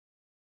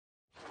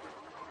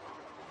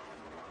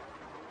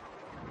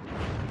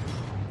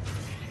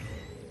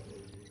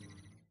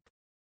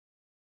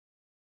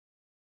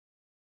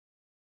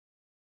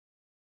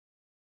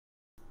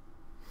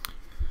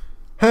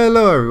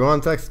Hello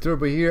everyone, Taxi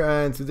Turbo here,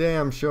 and today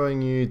I'm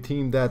showing you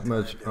Team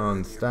Deathmatch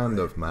on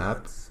Standoff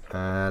map.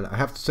 And I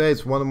have to say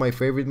it's one of my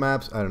favorite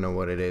maps. I don't know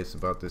what it is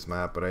about this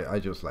map, but I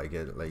just like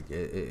it.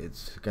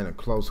 It's kind of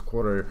close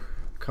quarter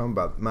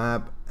combat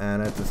map,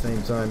 and at the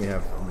same time you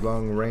have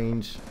long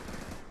range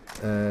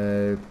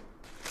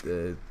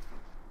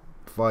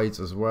fights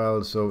as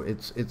well. So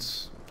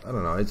it's I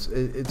don't know,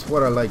 it's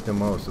what I like the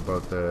most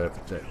about the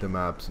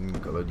maps in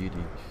Call of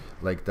Duty.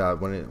 Like that,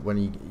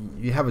 when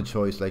you have a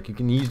choice, like you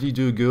can easily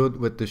do good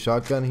with the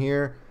shotgun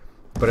here,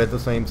 but at the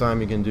same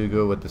time you can do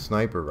good with the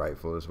sniper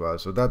rifle as well.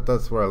 So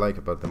that's what I like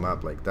about the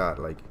map like that.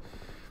 Like,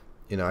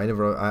 you know,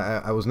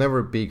 I was never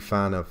a big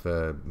fan of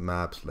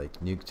maps like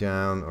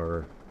Nuketown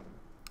or,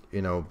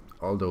 you know,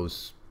 all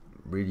those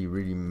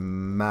really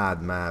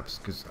mad maps,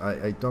 because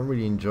I don't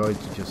really enjoy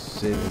to just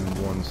sit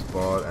in one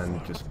spot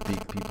and just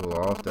beat people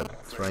off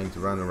that trying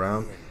to run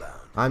around.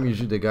 I'm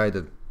usually the guy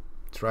that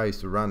tries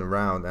to run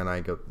around, and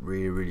I got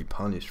really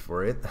punished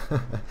for it.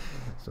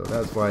 So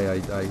that's why I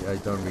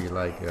don't really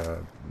like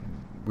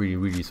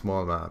really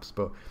small maps.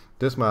 But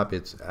this map,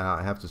 it's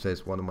I have to say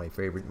it's one of my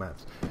favorite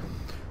maps.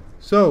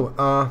 So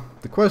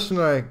the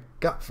question I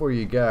got for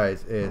you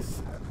guys is,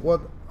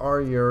 what are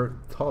your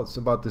thoughts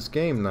about this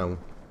game now?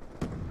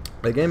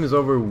 The game is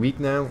over a week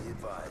now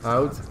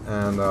out,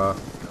 and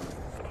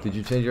did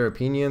you change your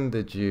opinion?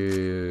 Did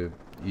you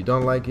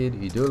don't like it,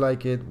 you do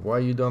like it, why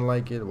you don't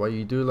like it, why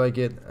you do like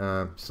it?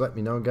 Just let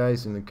me know,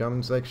 guys, in the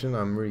comment section.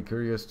 I'm really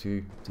curious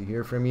to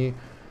hear from you.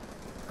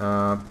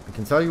 I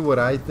can tell you what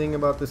I think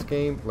about this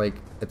game. Like,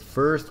 at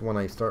first when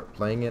I start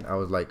playing it, I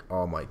was like,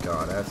 oh my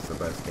god, that's the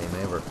best game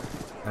ever.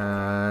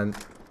 And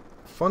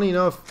funny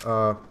enough,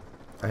 I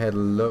had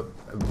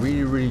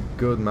really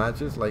good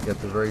matches. Like at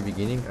the very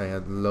beginning I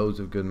had loads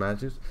of good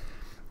matches,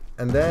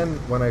 and then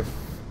when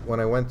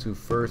I went to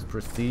first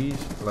prestige,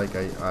 like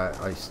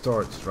I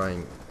start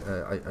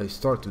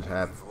to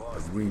have a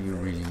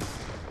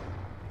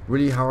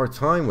really hard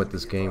time with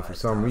this game for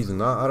some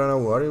reason. I don't know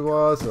what it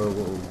was, or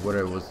whether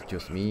it was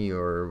just me,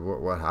 or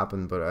what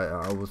happened, but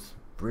I was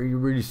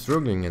really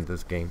struggling in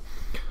this game.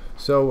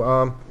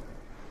 So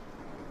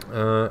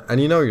and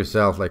you know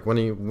yourself, like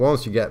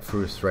once you get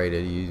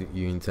frustrated,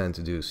 you intend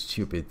to do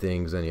stupid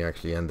things, and you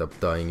actually end up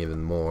dying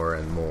even more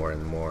and more.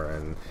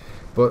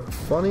 But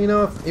funny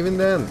enough, even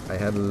then, I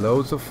had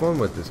loads of fun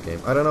with this game.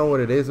 I don't know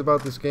what it is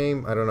about this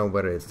game. I don't know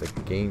whether it's the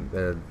game,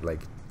 like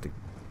the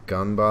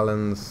gun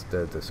balance,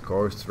 the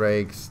score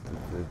streaks.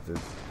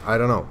 I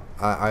don't know.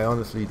 I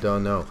honestly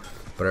don't know.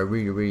 But I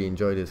really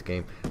enjoy this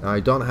game. Now, I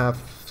don't have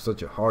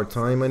such a hard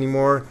time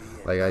anymore.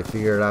 Like, I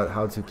figured out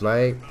how to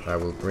play. I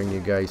will bring you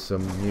guys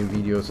some new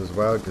videos as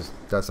well, because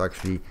that's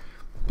actually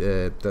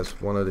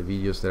that's one of the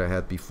videos that I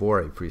had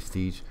before I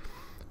prestige,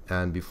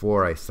 and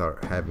before I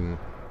start having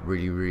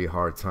really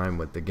hard time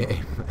with the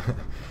game.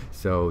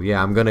 So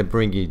yeah, I'm gonna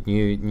bring you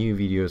new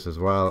videos as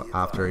well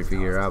after I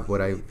figure out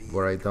what I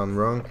done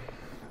wrong.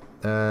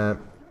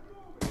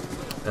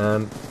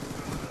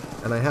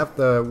 And I have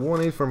the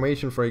one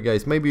information for you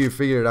guys. Maybe you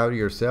figured it out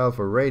yourself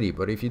already,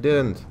 but if you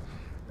didn't,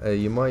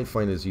 you might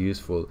find this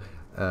useful.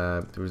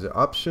 There's an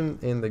option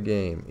in the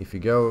game. If you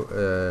go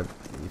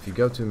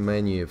to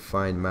menu,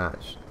 find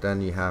match,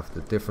 then you have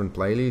the different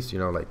playlists, you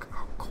know, like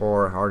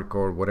core,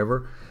 hardcore,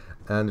 whatever.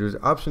 And there's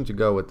an option to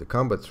go with the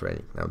combat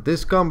training. Now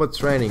this combat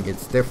training,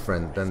 it's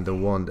different than the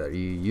one that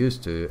you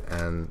used to,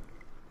 and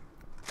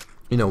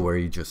you know, where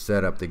you just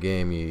set up the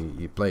game,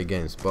 you play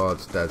against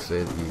bots, that's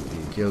it,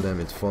 you kill them,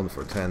 it's fun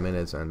for 10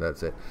 minutes and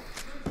that's it.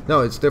 No,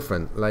 it's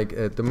different. Like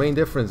the main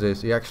difference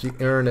is you actually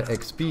earn the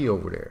XP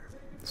over there.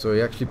 So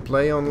you actually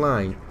play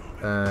online.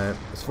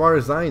 As far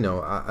as I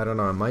know, I don't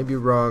know, I might be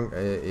wrong.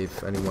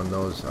 If anyone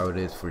knows how it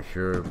is for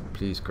sure,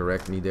 please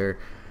correct me there.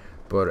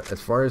 But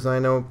as far as I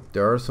know,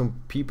 there are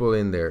some people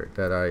in there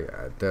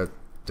that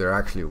they're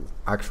actually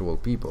actual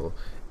people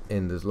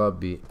in this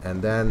lobby,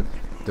 and then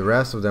the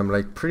rest of them,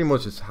 like, pretty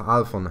much it's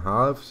half on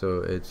half.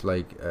 So it's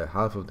like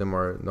half of them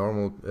are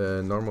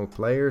normal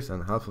players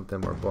and half of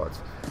them are bots,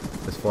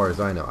 as far as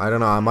I know. I don't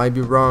know, I might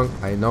be wrong.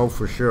 I know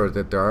for sure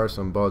that there are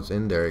some bots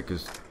in there,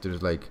 because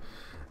there's like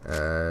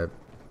you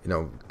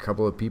know, a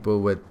couple of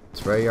people with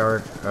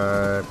Treyarch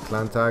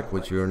clan tag,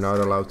 which you're not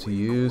allowed to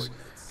use.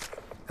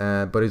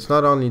 But it's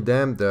not only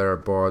them that are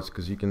bots,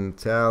 because you can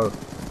tell,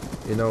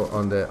 you know,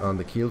 on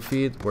the kill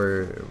feed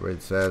where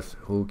it says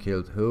who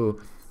killed who.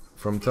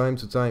 From time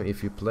to time,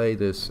 if you play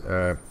this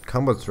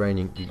combat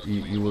training,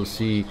 you will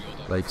see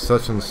like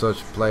such and such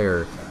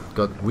player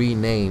got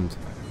renamed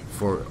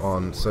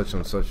on such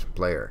and such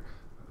player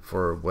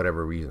for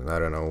whatever reason. I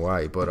don't know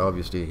why, but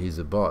obviously he's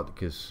a bot,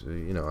 because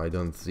you know, I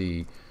don't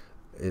see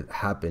it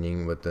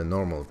happening with the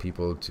normal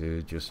people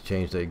to just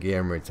change their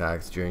gamer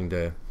tags during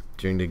the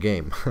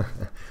game.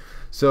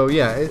 So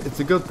yeah, it's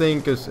a good thing,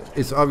 because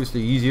it's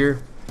obviously easier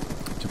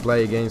to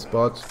play against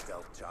bots,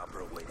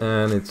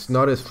 and it's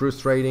not as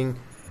frustrating,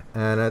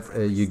 and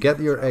you get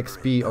your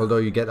XP, although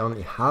you get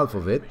only half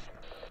of it,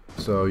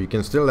 so you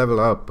can still level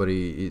up, but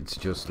it's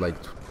just like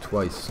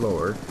twice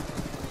slower.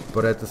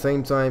 but at the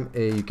same time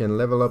you can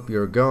level up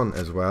your gun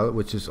as well,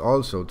 which is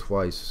also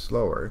twice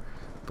slower,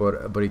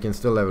 but you can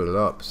still level it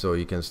up, so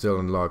you can still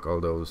unlock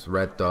all those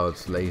red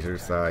dots, laser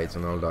sights,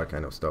 and all that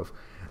kind of stuff.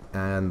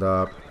 And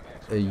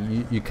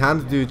you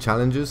can't do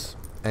challenges,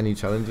 any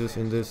challenges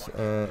in this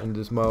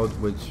mode,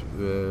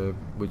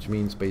 which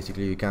means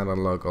basically you can't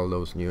unlock all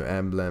those new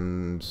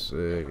emblems,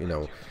 you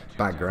know,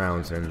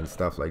 backgrounds and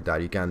stuff like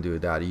that. You can't do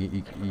that.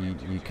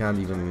 You can't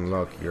even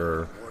unlock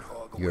your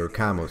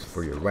camos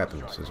for your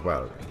weapons as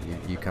well.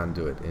 You can't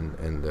do it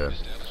in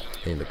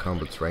the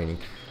combat training.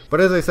 But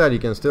as I said, you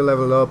can still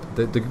level up.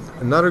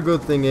 Another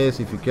good thing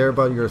is, if you care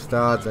about your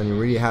stats and you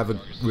really have a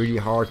really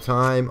hard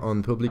time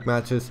on public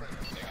matches,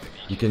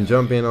 you can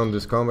jump in on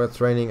this combat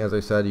training. As I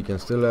said, you can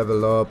still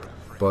level up,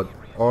 but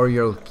all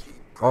your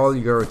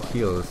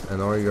kills and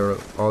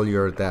all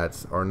your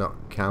deaths are not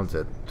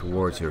counted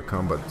towards your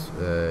combat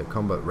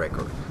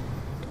record.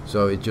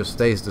 So it just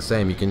stays the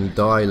same. You can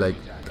die like,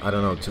 I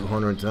don't know,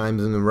 200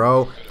 times in a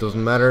row,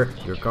 doesn't matter,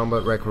 your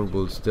combat record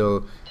will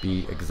still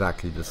be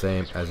exactly the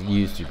same as it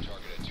used to be.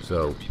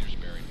 So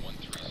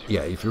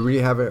yeah, if you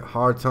really have a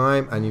hard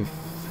time and you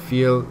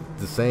feel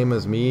the same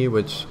as me,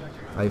 which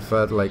I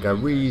felt like I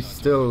really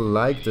still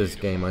like this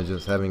game, I'm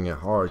just having a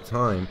hard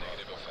time,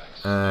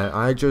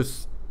 I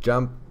just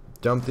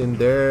jumped in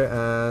there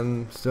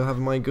and still have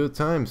my good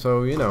time.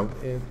 So you know,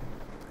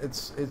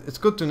 it's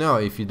good to know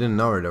if you didn't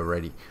know it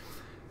already.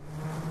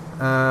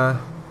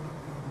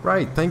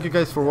 Right, thank you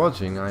guys for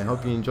watching. I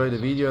hope you enjoyed the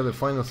video. The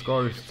final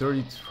score is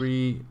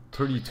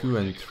 32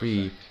 and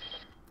 3,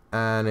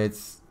 and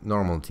it's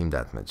normal team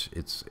deathmatch.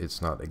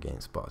 It's not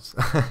against bots.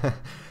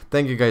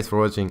 Thank you guys for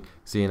watching.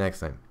 See you next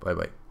time. Bye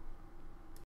bye.